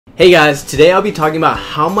Hey guys, today I'll be talking about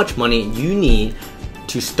how much money you need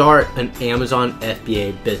to start an Amazon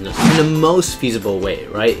FBA business in the most feasible way,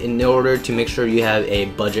 right? In order to make sure you have a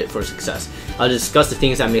budget for success. I'll discuss the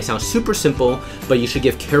things that may sound super simple, but you should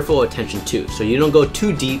give careful attention to, so you don't go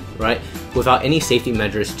too deep, right? Without any safety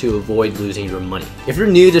measures to avoid losing your money. If you're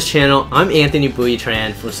new to this channel, I'm Anthony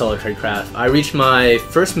Bui-Tran from Solo Tradecraft. I reached my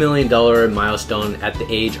first $1 million milestone at the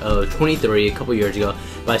age of 23 a couple years ago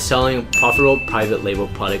by selling profitable private label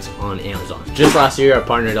products on Amazon. Just last year, I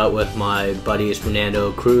partnered up with my buddies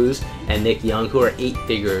Fernando Cruz and Nick Young, who are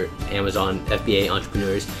 8-figure Amazon FBA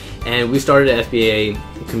entrepreneurs. And we started an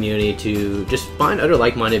FBA community to just find other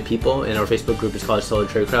like-minded people, and our Facebook group is called Solo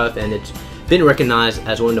Tradecraft, and it's been recognized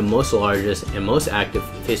as one of the most largest and most active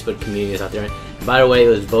Facebook communities out there. And by the way, it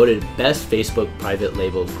was voted best Facebook private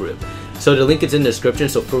label group. So the link is in the description,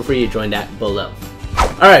 so feel free to join that below.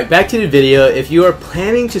 Alright, back to the video. If you are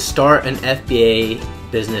planning to start an FBA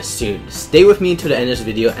business soon, stay with me to the end of this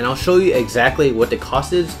video and I'll show you exactly what the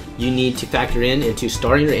cost is you need to factor into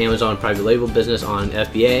starting your Amazon private label business on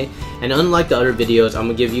FBA. And unlike the other videos, I'm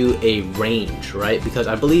gonna give you a range, right? Because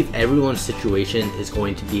I believe everyone's situation is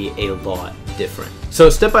going to be a lot different. So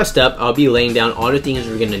step by step, I'll be laying down all the things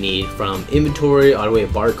you're gonna need, from inventory all the way to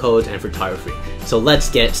barcodes and photography. So let's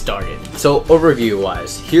get started. So overview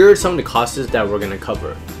wise, here are some of the costs that we're gonna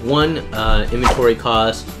cover. 1, inventory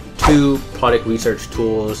cost. 2, product research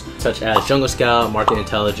tools such as Jungle Scout, Market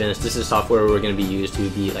Intelligence. This is software we're going to be used to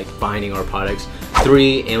be like finding our products.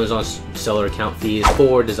 3, Amazon seller account fees.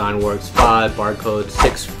 4, design works. 5, barcodes.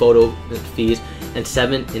 6, photo fees. And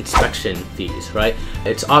 7, inspection fees, right?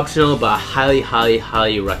 It's optional, but I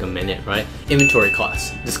highly recommend it, right? Inventory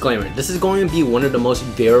costs. Disclaimer, this is going to be one of the most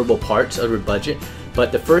variable parts of your budget,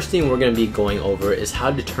 but the first thing we're going to be going over is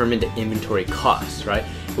how to determine the inventory costs, right?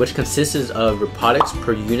 Which consists of your products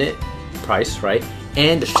per unit price, right?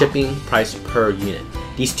 And the shipping price per unit.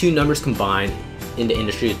 These two numbers combined in the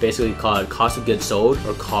industry is basically called cost of goods sold,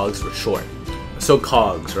 or COGS for short. So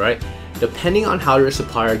COGS, right? Depending on how your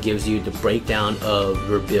supplier gives you the breakdown of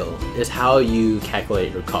your bill is how you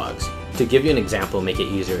calculate your COGS. To give you an example, make it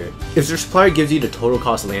easier. If your supplier gives you the total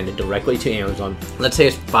cost landed directly to Amazon, let's say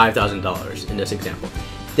it's $5,000 in this example,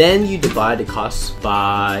 then you divide the cost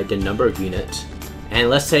by the number of units. And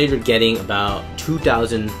let's say you're getting about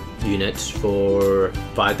 2,000 units for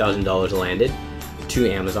 $5,000 landed to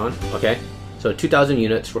Amazon, okay? So 2,000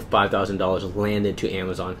 units for $5,000 landed to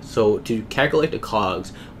Amazon. So to calculate the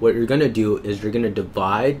COGS, what you're gonna do is you're gonna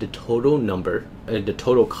divide the total number, the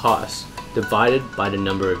total cost, divided by the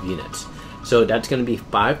number of units. So that's gonna be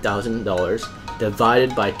 $5,000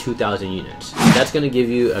 divided by 2,000 units. That's gonna give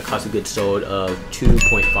you a cost of goods sold of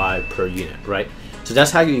 2.5 per unit, right? So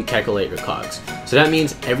that's how you calculate your COGS. So that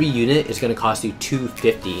means every unit is going to cost you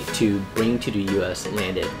 $250 to bring to the US and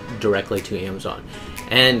land it directly to Amazon.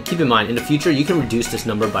 And keep in mind, in the future, you can reduce this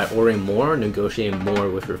number by ordering more, negotiating more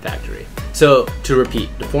with your factory. So to repeat,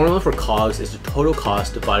 the formula for COGS is the total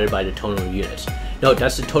cost divided by the total units. Note,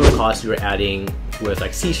 that's the total cost you're adding with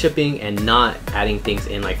like sea shipping and not adding things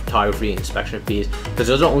in like photography and inspection fees, because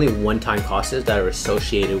those are only one-time costs that are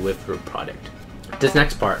associated with your product. This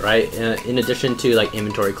next part, right, in addition to like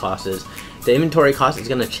inventory costs, the inventory cost is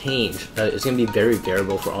going to change. It's going to be very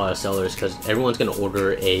variable for all our sellers because everyone's going to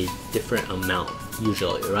order a different amount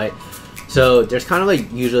usually, right? So there's kind of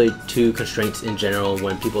like usually 2 constraints in general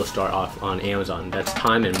when people start off on Amazon. That's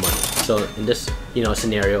time and money. So in this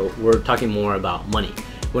scenario, we're talking more about money.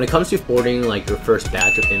 When it comes to ordering like your first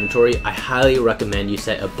batch of inventory, I highly recommend you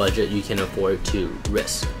set a budget you can afford to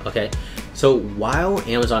risk, okay? So while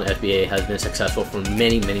Amazon FBA has been successful for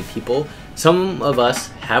many people, some of us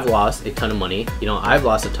have lost a ton of money. I've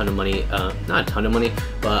lost a ton of money, not a ton of money,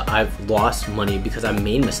 but I've lost money because I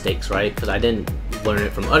made mistakes, right? Because I didn't learn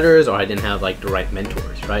it from others, or I didn't have like the right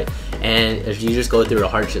mentors, right? And if you just go through the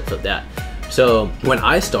hardships of that. So when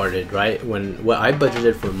I started, right, what I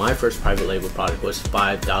budgeted for my first private label product was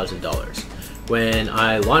 $5,000. When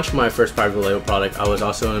I launched my first private label product, I was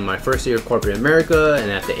also in my first year of corporate America and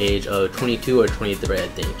at the age of 22 or 23, I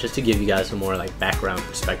think, just to give you guys some more like background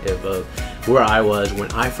perspective of where I was when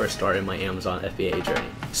I first started my Amazon FBA journey.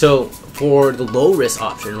 So for the low risk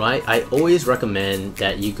option, right, I always recommend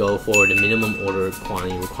that you go for the minimum order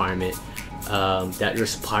quantity requirement that your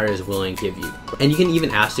supplier is willing to give you. And you can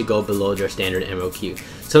even ask to go below their standard MOQ.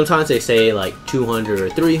 Sometimes they say like 200 or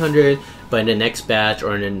 300, but in the next batch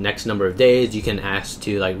or in the next number of days, you can ask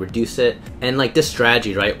to like reduce it. And like this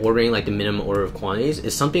strategy, right, ordering like the minimum order of quantities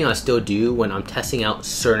is something I still do when I'm testing out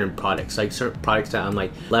certain products, like certain products that I'm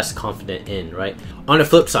like less confident in, right? On the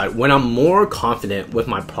flip side, when I'm more confident with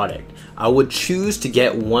my product, I would choose to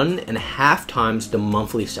get 1.5 times the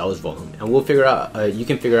monthly sales volume, and we'll figure out. You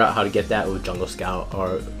can figure out how to get that with Jungle Scout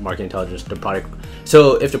or Market Intelligence. The product.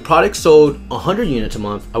 So if the product sold 100 units a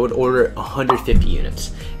month, I would order 150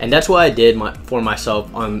 units, and that's what I did for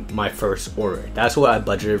myself on my first order. That's what I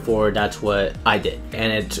budgeted for. That's what I did,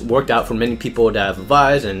 and it's worked out for many people that I've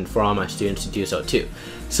advised, and for all my students to do so too.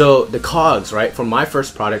 So the COGS, right, for my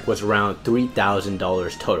first product was around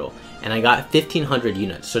 $3,000 total, and I got 1,500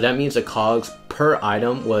 units. So that means the COGS per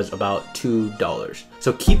item was about $2.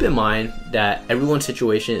 So keep in mind that everyone's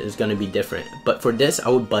situation is going to be different, but for this I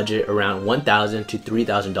would budget around $1,000 to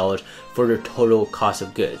 $3,000 for the total cost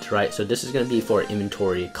of goods, right? So this is going to be for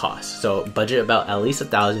inventory costs. So budget about at least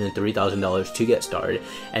 $1,000 to $3,000 to get started,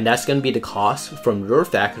 and that's going to be the cost from your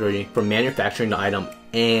factory for manufacturing the item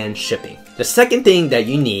and shipping. The second thing that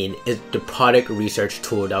you need is the product research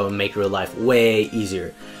tool that will make your life way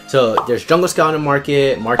easier. So there's Jungle Scout on the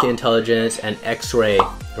market, Market Intelligence, and X-Ray,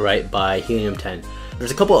 right, by Helium 10.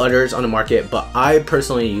 There's a couple others on the market, but I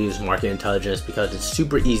personally use Market Intelligence because it's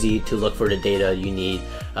super easy to look for the data you need.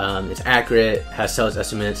 It's accurate, has sales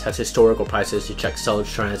estimates, has historical prices to check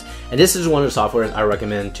sales trends, and this is one of the softwares I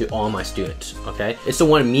recommend to all my students, okay? It's the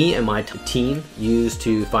one me and my team use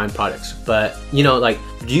to find products, but you know, like,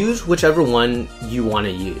 use whichever one you want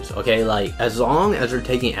to use, okay? Like, as long as you're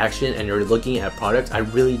taking action and you're looking at products, I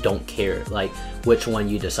really don't care like which one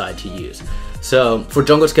you decide to use. So for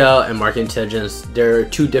Jungle Scout and Market Intelligence, there are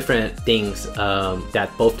two different things that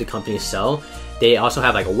both the companies sell. They also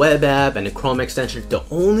have like a web app and a Chrome extension. The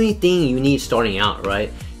only thing you need starting out,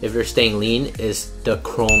 right, if you're staying lean, is the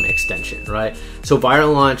Chrome extension, right? So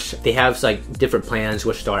Viral Launch, they have like different plans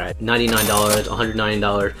which start at $99,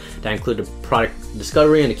 $199 that include the product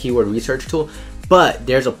discovery and the keyword research tool. But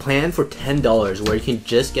there's a plan for $10 where you can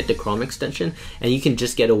just get the Chrome extension and you can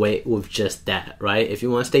just get away with just that, right? If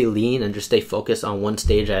you want to stay lean and just stay focused on one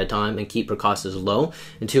stage at a time and keep your costs low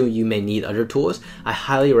until you may need other tools, I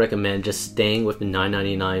highly recommend just staying with the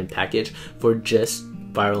 $9.99 package for just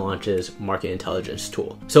Viral Launch's Market Intelligence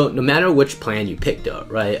tool. So no matter which plan you pick though,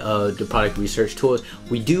 right, the product research tools,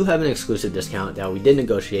 we do have an exclusive discount that we did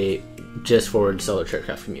negotiate just for the Seller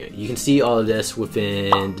Tradecraft community. You can see all of this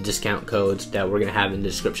within the discount codes that we're gonna have in the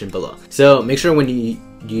description below. So make sure when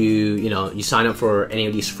you sign up for any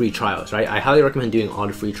of these free trials, right? I highly recommend doing all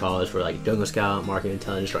the free trials for like Jungle Scout, Market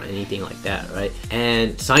Intelligence, or anything like that, right?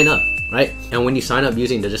 And sign up, right? And when you sign up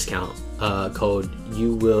using the discount code,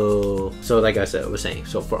 you will, so like I said, I was saying,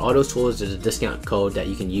 so for all those tools, there's a discount code that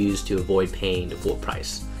you can use to avoid paying the full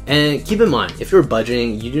price. And keep in mind, if you're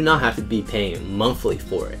budgeting, you do not have to be paying monthly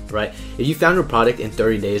for it, right? If you found your product in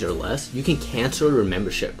 30 days or less, you can cancel your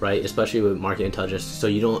membership, right? Especially with Market Intelligence, so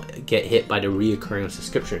you don't get hit by the reoccurring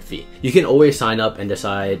subscription fee. You can always sign up and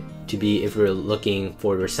decide to be if you're looking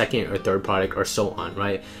for your second or third product or so on,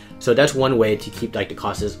 right? So that's one way to keep like the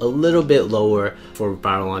costs a little bit lower for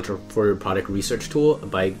Viral Launch or for your product research tool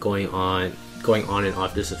by going on and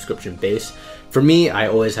off the subscription base. For me, I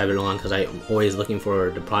always have it on because I'm always looking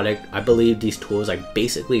for the product. I believe these tools like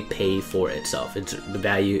basically pay for itself. The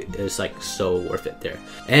value is like so worth it there.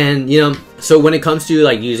 And you know, so when it comes to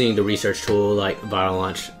like using the research tool like Viral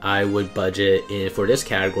Launch, I would budget for this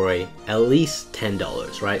category at least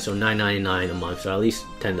 $10, right? So $9.99 a month, so at least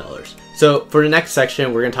 $10. So for the next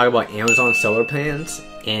section, we're gonna talk about Amazon seller plans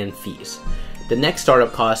and fees. The next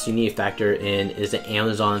startup cost you need to factor in is the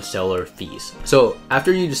Amazon seller fees. So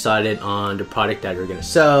after you decided on the product that you're gonna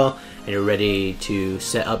sell and you're ready to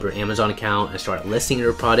set up your Amazon account and start listing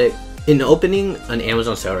your product, in opening an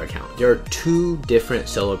Amazon seller account, there are two different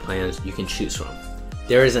seller plans you can choose from.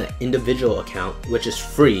 There is an individual account, which is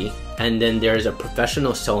free, and then there is a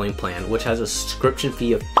professional selling plan, which has a subscription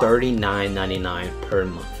fee of $39.99 per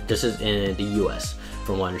month. This is in the US,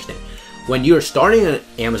 from what I understand. When you're starting an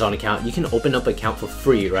Amazon account, you can open up an account for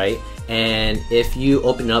free, right? And if you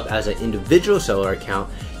open it up as an individual seller account,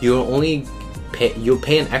 you'll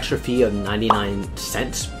pay an extra fee of 99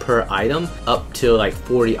 cents per item up to like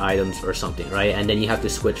 40 items or something, right? And then you have to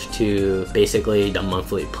switch to basically the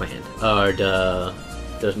monthly plan or the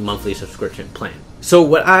monthly subscription plan. So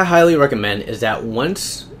what I highly recommend is that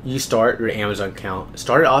once you start your Amazon account,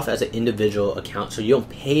 start it off as an individual account so you don't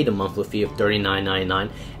pay the monthly fee of $39.99,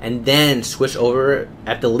 and then switch over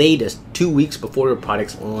at the latest 2 weeks before your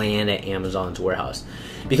products land at Amazon's warehouse.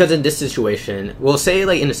 Because in this situation, we'll say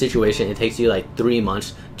like in a situation it takes you like 3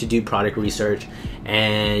 months to do product research,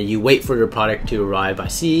 and you wait for the product to arrive by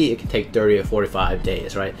sea, it can take 30 or 45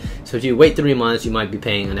 days, right? So if you wait 3 months, you might be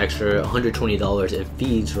paying an extra $120 in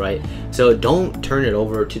fees, right? So don't turn it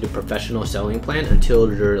over to the professional selling plan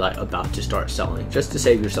until you're like about to start selling, just to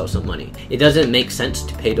save yourself some money. It doesn't make sense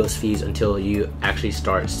to pay those fees until you actually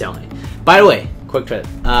start selling. By the way, quick tip,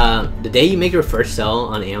 the day you make your first sell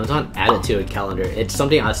on Amazon, add it to a calendar. It's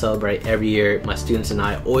something I celebrate every year. My students and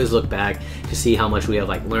I always look back to see how much we have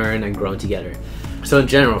like learned and grown together. So in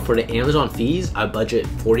general, for the Amazon fees, I budget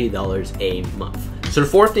 $40 a month. So the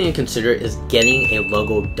fourth thing to consider is getting a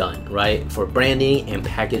logo done, right? For branding and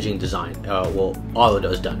packaging design, well, all of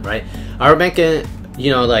those done, right? I recommend,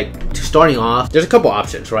 you know, like starting off, there's a couple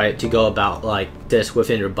options, right, to go about like this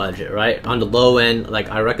within your budget, right? On the low end, like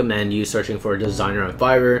I recommend you searching for a designer on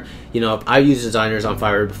Fiverr. You know, I've used designers on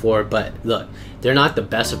Fiverr before, but look, they're not the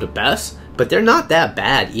best of the best, but they're not that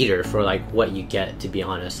bad either for like what you get, to be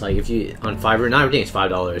honest. Like if you on Fiverr, not everything is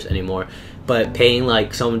 $5 anymore, but paying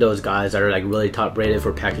like some of those guys that are like really top rated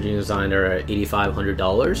for packaging design are $85,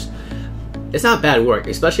 $100. It's not bad work,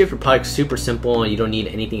 especially if your product's super simple and you don't need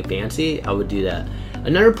anything fancy. I would do that.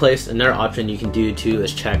 Another option you can do too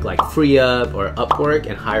is check like FreeUp or Upwork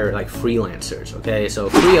and hire like freelancers, okay? So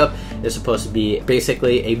FreeUp is supposed to be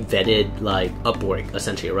basically a vetted like Upwork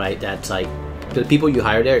essentially, right? That's like the people you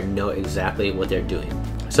hire there know exactly what they're doing.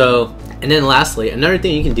 So, and then lastly, another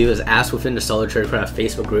thing you can do is ask within the Seller Tradecraft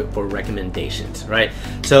Facebook group for recommendations, right?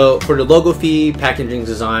 So for the logo fee, packaging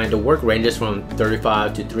design, the work ranges from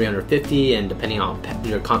 $35 to $350, and depending on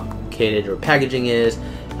how complicated your packaging is,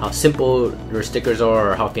 how simple your stickers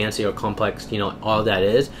are, or how fancy or complex, you know, all that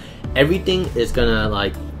is, everything is gonna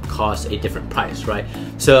like cost a different price, right?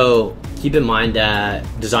 So keep in mind that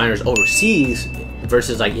designers overseas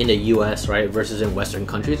versus like in the US, right, versus in Western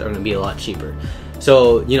countries are gonna be a lot cheaper.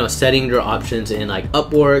 So, you know, setting your options in like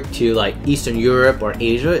Upwork to like Eastern Europe or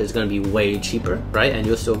Asia is going to be way cheaper, right? And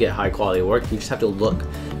you'll still get high quality work. You just have to look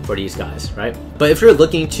for these guys, right? But if you're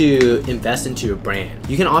looking to invest into your brand,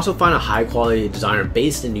 you can also find a high quality designer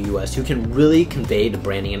based in the US who can really convey the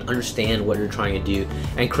branding and understand what you're trying to do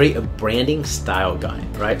and create a branding style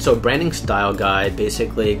guide, right? So a branding style guide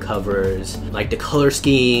basically covers like the color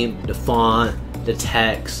scheme, the font, the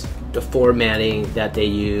text, the formatting that they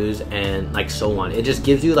use, and like so on. It just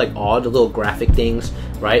gives you like all the little graphic things,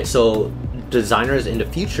 right? So designers in the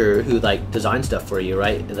future who like design stuff for you,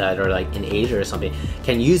 right, that are like in Asia or something,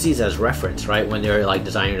 can use these as reference, right, when they're like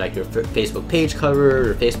designing like your Facebook page cover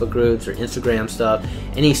or Facebook groups or Instagram stuff,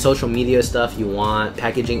 any social media stuff you want,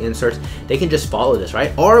 packaging inserts. They can just follow this,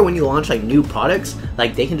 right? Or when you launch like new products,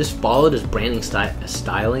 like they can just follow this branding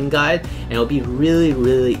styling guide, and it'll be really,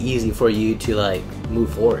 really easy for you to like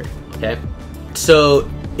move forward. Okay, so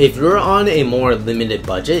if you're on a more limited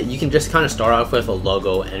budget, you can just kind of start off with a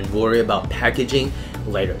logo and worry about packaging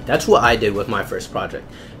later. That's what I did with my first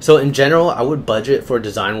project. So in general, I would budget for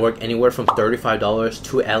design work anywhere from $35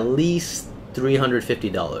 to at least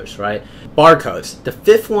 $350, right? Barcodes. The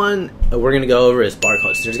fifth one we're going to go over is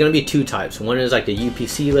barcodes. There's going to be two types. One is like the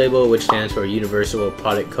UPC label, which stands for Universal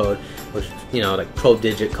Product Code, which, you know, like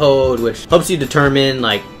 12-digit code, which helps you determine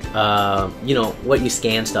like you know, what you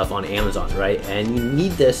scan stuff on Amazon, right? And you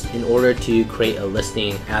need this in order to create a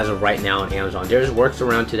listing as of right now on Amazon. There's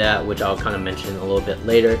workaround to that, which I'll kind of mention a little bit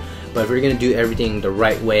later. But if you're going to do everything the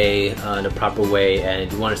right way, the proper way,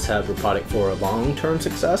 and you want to set up your product for a long-term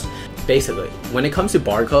success, basically, when it comes to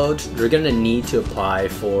barcodes, you're going to need to apply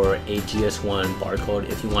for a GS1 barcode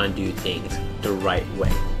if you want to do things the right way.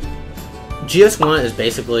 GS1 is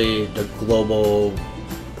basically the global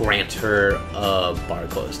grantor of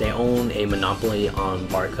barcodes. They own a monopoly on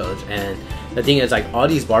barcodes, and the thing is, like, all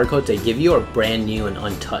these barcodes they give you are brand new and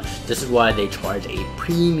untouched. This is why they charge a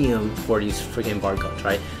premium for these freaking barcodes,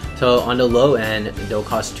 right? So on the low end, they'll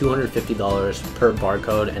cost $250 per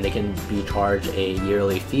barcode, and they can be charged a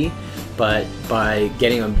yearly fee. But by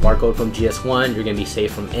getting a barcode from GS1, you're gonna be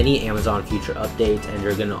safe from any Amazon future updates, and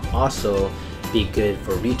you're gonna also be good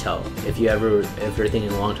for retail if you're thinking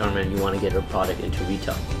long term and you want to get your product into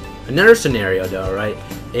retail. Another scenario though, right,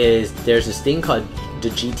 is there's this thing called the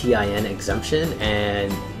GTIN exemption,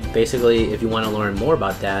 and basically if you want to learn more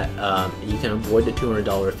about that, you can avoid the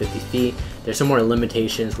 $200 50 fee. There's some more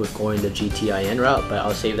limitations with going the GTIN route, but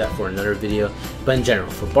I'll save that for another video. But in general,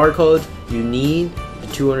 for barcodes, you need the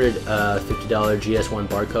 $250 GS1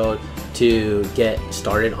 barcode to get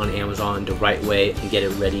started on Amazon the right way and get it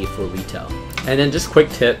ready for retail. And then just quick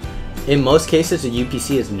tip, in most cases the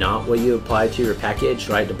UPC is not what you apply to your package,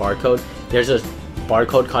 right, the barcode. There's a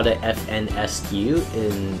barcode called an FNSQ,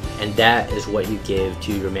 and that is what you give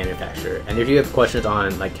to your manufacturer. And if you have questions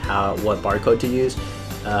on like what barcode to use,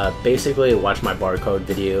 basically watch my barcode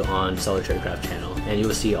video on Seller Tradecraft channel and you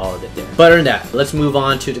will see all of it there. But other than that, let's move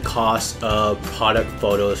on to the cost of product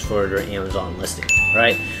photos for their Amazon listing,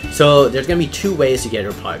 right? So there's gonna be two ways to get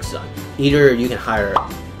your products done. Either you can hire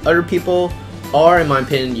other people, or in my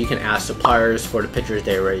opinion, you can ask suppliers for the pictures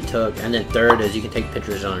they already took. And then third is you can take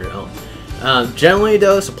pictures on your own. Generally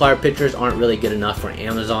though, supplier pictures aren't really good enough for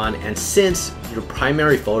Amazon, and since your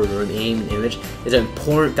primary photo, your main image, is an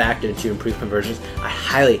important factor to improve conversions, I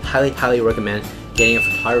highly recommend getting a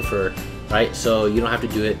photographer, right? So you don't have to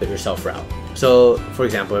do it but yourself route. So for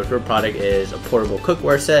example, if your product is a portable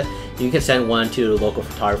cookware set, you can send one to the local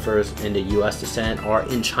photographers in the US to send, or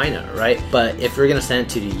in China, right? But if you're gonna send it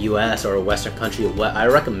to the US or a Western country, what I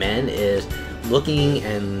recommend is looking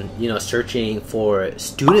and searching for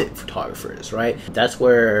student photographers, right? That's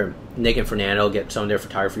where Nick and Fernando get some of their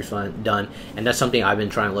photography done, and that's something I've been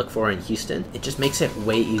trying to look for in Houston. It just makes it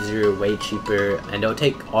way easier, way cheaper, and they'll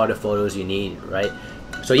take all the photos you need, right?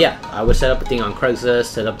 So yeah, I would set up a thing on Craigslist,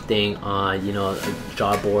 set up a thing on a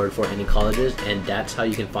job board for any colleges, and that's how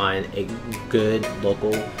you can find a good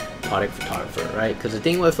local product photographer, right? Because the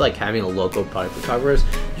thing with like having a local product photographer is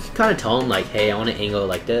you can kind of tell them like, hey, I want an angle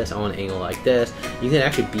like this, I want an angle like this. You can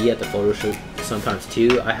actually be at the photo shoot sometimes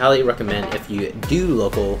too. I highly recommend if you do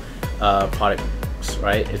local products,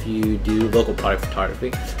 right? If you do local product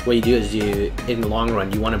photography, what you do is in the long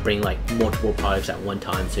run, you want to bring like multiple products at one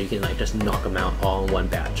time so you can like just knock them out all in one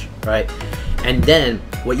batch, right? And then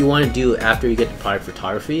what you want to do after you get the product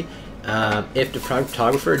photography, if the product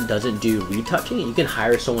photographer doesn't do retouching, you can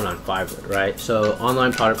hire someone on Fiverr, right? So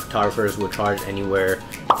online product photographers will charge anywhere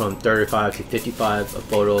from $35 to $55 a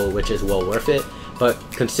photo, which is well worth it. But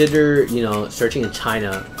consider searching in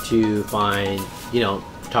China to find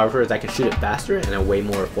photographers that can shoot it faster and a way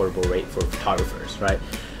more affordable rate for photographers, right?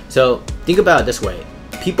 So think about it this way: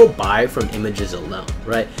 people buy from images alone,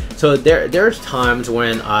 right? So there's times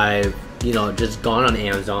when I've just gone on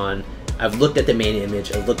Amazon, I've looked at the main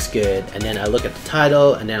image, it looks good, and then I look at the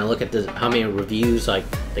title, and then I look at how many reviews, like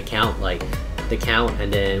the count,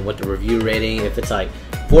 and then what the review rating, if it's like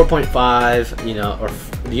 4.5, or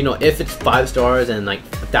if it's 5 stars and like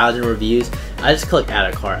 1,000 reviews, I just click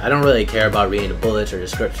add a cart. I don't really care about reading the bullets or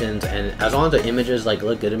descriptions, and as long as the images like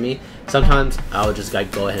look good to me, sometimes I'll just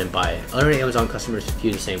like go ahead and buy it. Other Amazon customers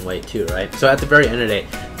feel the same way too, right? So at the very end of the day,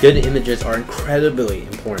 good images are incredibly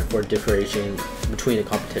important for differentiating between the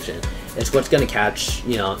competition. It's what's going to catch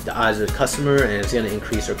the eyes of the customer, and it's going to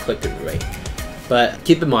increase their click-through rate. But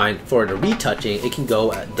keep in mind, for the retouching, it can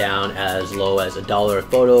go down as low as $1 a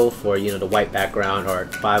photo for the white background, or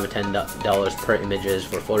 $5 or $10 per images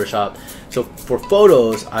for Photoshop. So for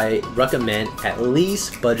photos, I recommend at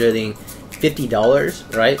least budgeting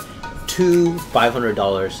 $50, right, to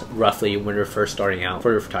 $500 roughly when you're first starting out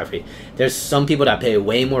for your photography. There's some people that pay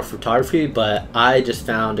way more for photography, but I just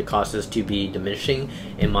found the costs to be diminishing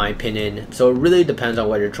in my opinion. So it really depends on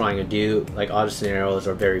what you're trying to do. Like, all the scenarios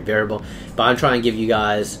are very variable, but I'm trying to give you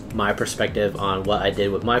guys my perspective on what I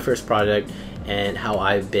did with my first product and how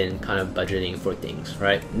I've been kind of budgeting for things,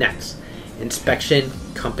 right? Next, inspection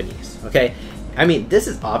companies. Okay, I mean, this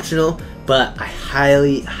is optional, but I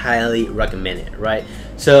highly recommend it, right?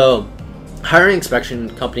 So hiring an inspection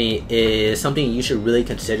company is something you should really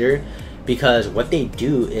consider, because what they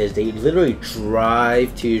do is they literally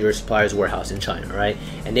drive to your supplier's warehouse in China, right?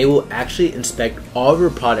 And they will actually inspect all of your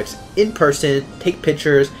products in person, take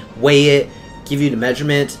pictures, weigh it, give you the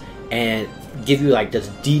measurements, and give you like this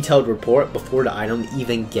detailed report before the item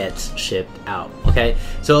even gets shipped out. Okay,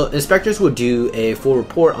 so inspectors will do a full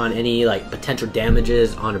report on any like potential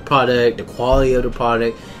damages on the product, the quality of the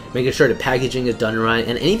product, making sure the packaging is done right,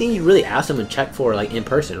 and anything you really ask them to check for like in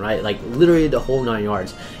person, right? Like literally the whole 9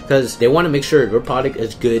 yards, because they want to make sure your product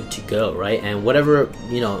is good to go, right? And whatever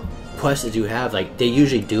questions you have, like they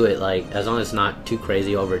usually do it like as long as it's not too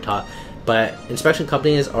crazy over the top. But inspection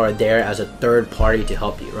companies are there as a third party to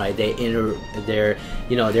help you, right? They're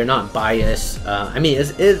not biased. I mean,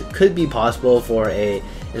 it could be possible for a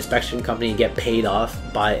inspection company to get paid off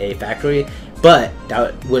by a factory, but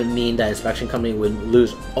that would mean that inspection company would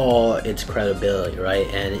lose all its credibility, right?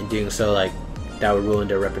 And in doing so, like, that would ruin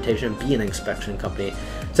their reputation being an inspection company.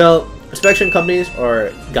 So inspection companies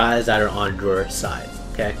are guys that are on your side,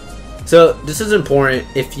 okay? So this is important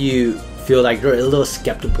if you feel like you're a little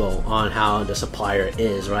skeptical on how the supplier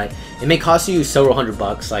is, right? It may cost you several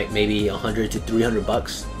 $100, like maybe $100 to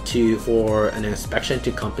 $300 for an inspection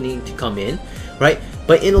company to come in, right?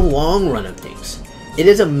 But in the long run of things, It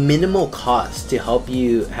is a minimal cost to help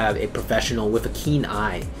you have a professional with a keen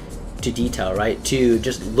eye to detail, right? To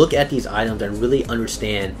just look at these items and really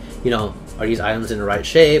understand, you know, are these items in the right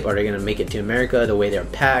shape? Are they going to make it to America the way they're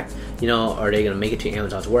packed? You know, are they going to make it to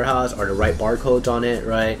Amazon's warehouse? Are the right barcodes on it,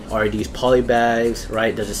 right? Are these poly bags,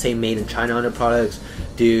 right? Does it say made in China on the products?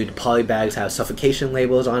 Do the poly bags have suffocation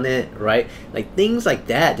labels on it, right? Like things like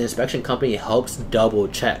that, the inspection company helps double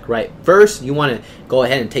check, right? First, you want to go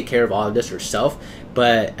ahead and take care of all of this yourself,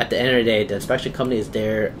 but at the end of the day, the inspection company is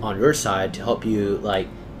there on your side to help you like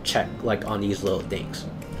check like on these little things.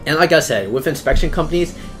 And like I said, with inspection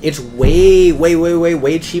companies, it's way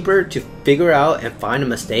cheaper to figure out and find a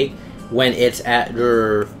mistake when it's at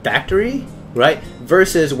your factory, right?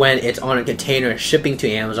 Versus when it's on a container shipping to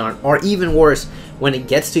Amazon, or even worse, when it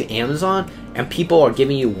gets to Amazon and people are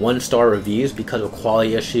giving you 1-star reviews because of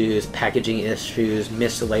quality issues, packaging issues,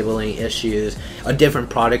 mislabeling issues, a different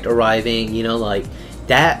product arriving, you know, like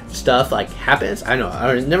that stuff like happens. I know,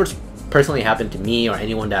 it never personally happened to me or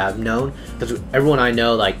anyone that I've known, because everyone I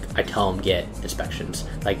know, like I tell them get inspections.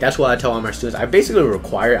 Like that's what I tell all my students. I basically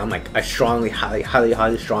require it. I'm like, I strongly,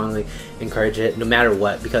 highly strongly encourage it no matter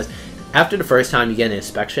what, because after the first time you get an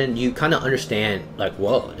inspection, you kind of understand like,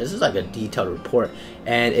 whoa, this is like a detailed report,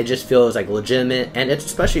 and it just feels like legitimate. And it's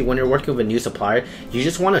especially when you're working with a new supplier, you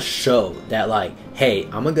just want to show that like, hey,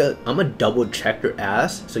 I'm gonna double check your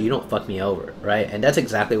ass so you don't fuck me over, right? And that's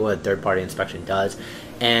exactly what a third-party inspection does.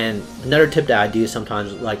 And another tip that I do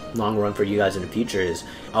sometimes, like long run for you guys in the future, is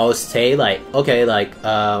I'll say like, okay, like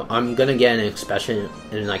I'm gonna get an inspection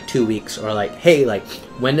in like 2 weeks, or like, hey, like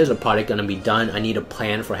when is a product gonna be done? I need a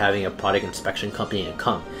plan for having a product inspection company to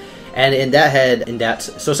come. And in that head,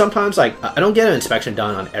 so sometimes like I don't get an inspection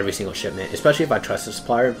done on every single shipment, especially if I trust the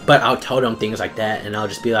supplier, but I'll tell them things like that, and I'll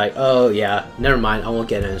just be like, oh yeah, never mind, I won't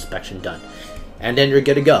get an inspection done. And then you're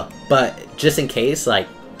good to go. But just in case, like,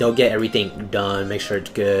 they'll get everything done, make sure it's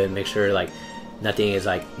good, make sure like nothing is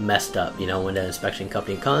like messed up, you know, when the inspection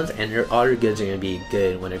company comes, and all your goods are going to be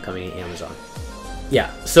good when they're coming to Amazon. Yeah,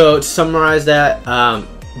 so to summarize that,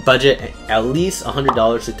 budget at least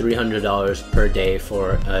 $100 to $300 per day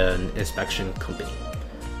for an inspection company.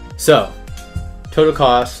 So total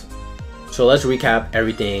cost, so let's recap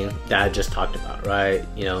everything that I just talked about, right?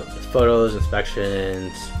 You know, photos,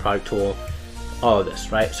 inspections, product tool, all of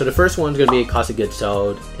this, right? So the first one's going to be cost of goods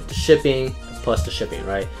sold. It's the shipping plus the shipping,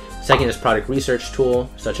 right? Second is product research tool,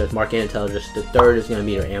 such as market intelligence. The third is going to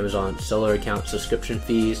be your Amazon seller account subscription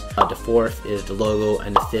fees. The fourth is the logo,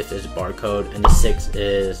 and the fifth is barcode, and the sixth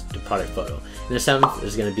is the product photo. And the seventh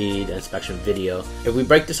is going to be the inspection video. If we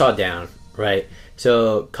break this all down, right?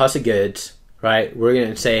 So cost of goods, right? We're going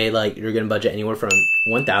to say like you're going to budget anywhere from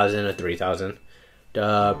 $1,000 to $3,000.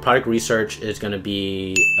 The product research is going to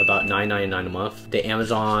be about $9.99 a month. The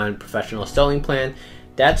Amazon professional selling plan,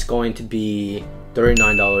 that's going to be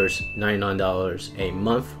 $39, $99 a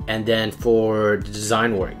month. And then for the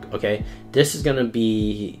design work, okay, this is going to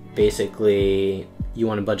be basically, you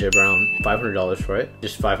want to budget around $500 for it.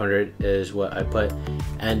 Just $500 is what I put.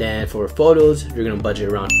 And then for photos, you're going to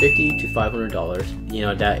budget around $50 to $500. You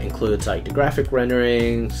know, that includes like the graphic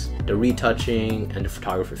renderings, the retouching, and the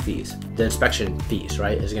photographer fees. The inspection fees,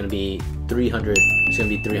 right, is going to be $300. It's going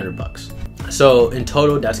to be $300. So in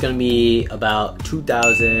total, that's going to be about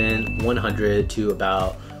 $2,100 to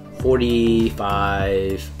about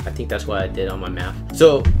 45. I think that's what I did on my math.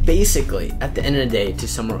 So basically, at the end of the day, to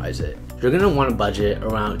summarize it, you're gonna want to budget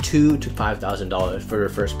around $2,000 to $5,000 for your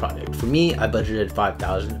first product. For me, I budgeted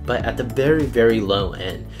 $5,000, but at the very low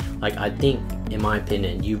end, like I think, in my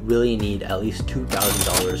opinion, you really need at least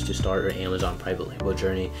 $2,000 to start your Amazon private label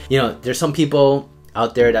journey. You know, there's some people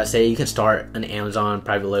out there that say you can start an Amazon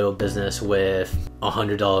private label business with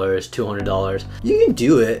 $100, $200. You can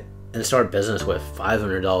do it and start a business with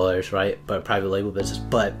 $500, right? But private label business,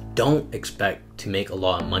 but don't expect to make a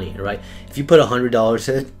lot of money, right? If you put $100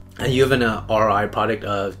 in and you have an ROI product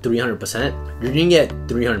of 300%, you're gonna get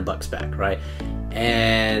 $300 back, right?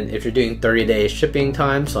 And if you're doing 30-day shipping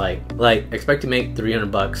times, like expect to make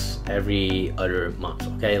 $300 every other month,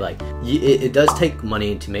 okay? Like it does take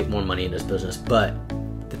money to make more money in this business, but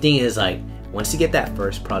the thing is, like, once you get that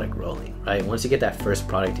first product rolling, right? Once you get that first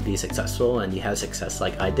product to be successful and you have success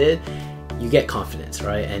like I did, you get confidence,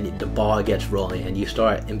 right? And the ball gets rolling, and you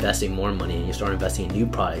start investing more money, and you start investing in new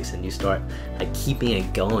products, and you start like keeping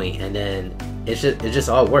it going, and then it just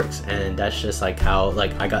all works. And that's just like how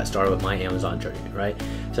like I got started with my Amazon journey, right?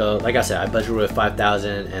 So like I said, I budgeted with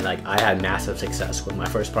 $5,000, and like I had massive success with my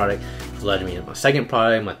first product, which led me to my second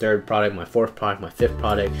product, my third product, my fourth product, my fifth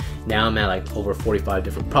product. Now I'm at like over 45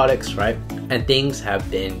 different products, right? And things have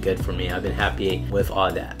been good for me. I've been happy with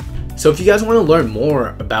all that. So if you guys want to learn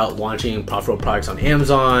more about launching profitable products on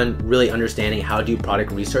Amazon, really understanding how to do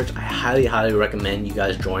product research, I highly recommend you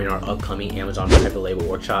guys join our upcoming Amazon private label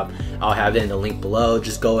workshop. I'll have it in the link below.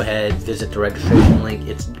 Just go ahead, visit the registration link.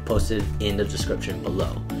 It's posted in the description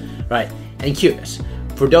below. Right, and curious,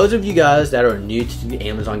 for those of you guys that are new to the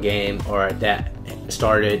Amazon game or that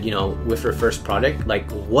started, with your first product, like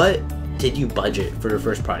what did you budget for your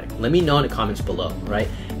first product? Let me know in the comments below, right?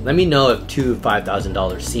 Let me know if $2,000 to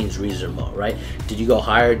 $5,000 seems reasonable, right? Did you go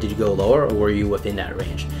higher? Did you go lower? Or were you within that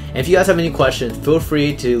range? And if you guys have any questions, feel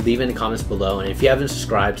free to leave in the comments below. And if you haven't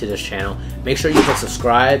subscribed to this channel, make sure you hit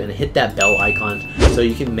subscribe and hit that bell icon so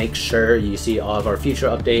you can make sure you see all of our future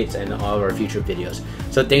updates and all of our future videos.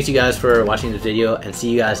 So thanks you guys for watching this video, and see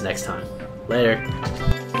you guys next time. Later.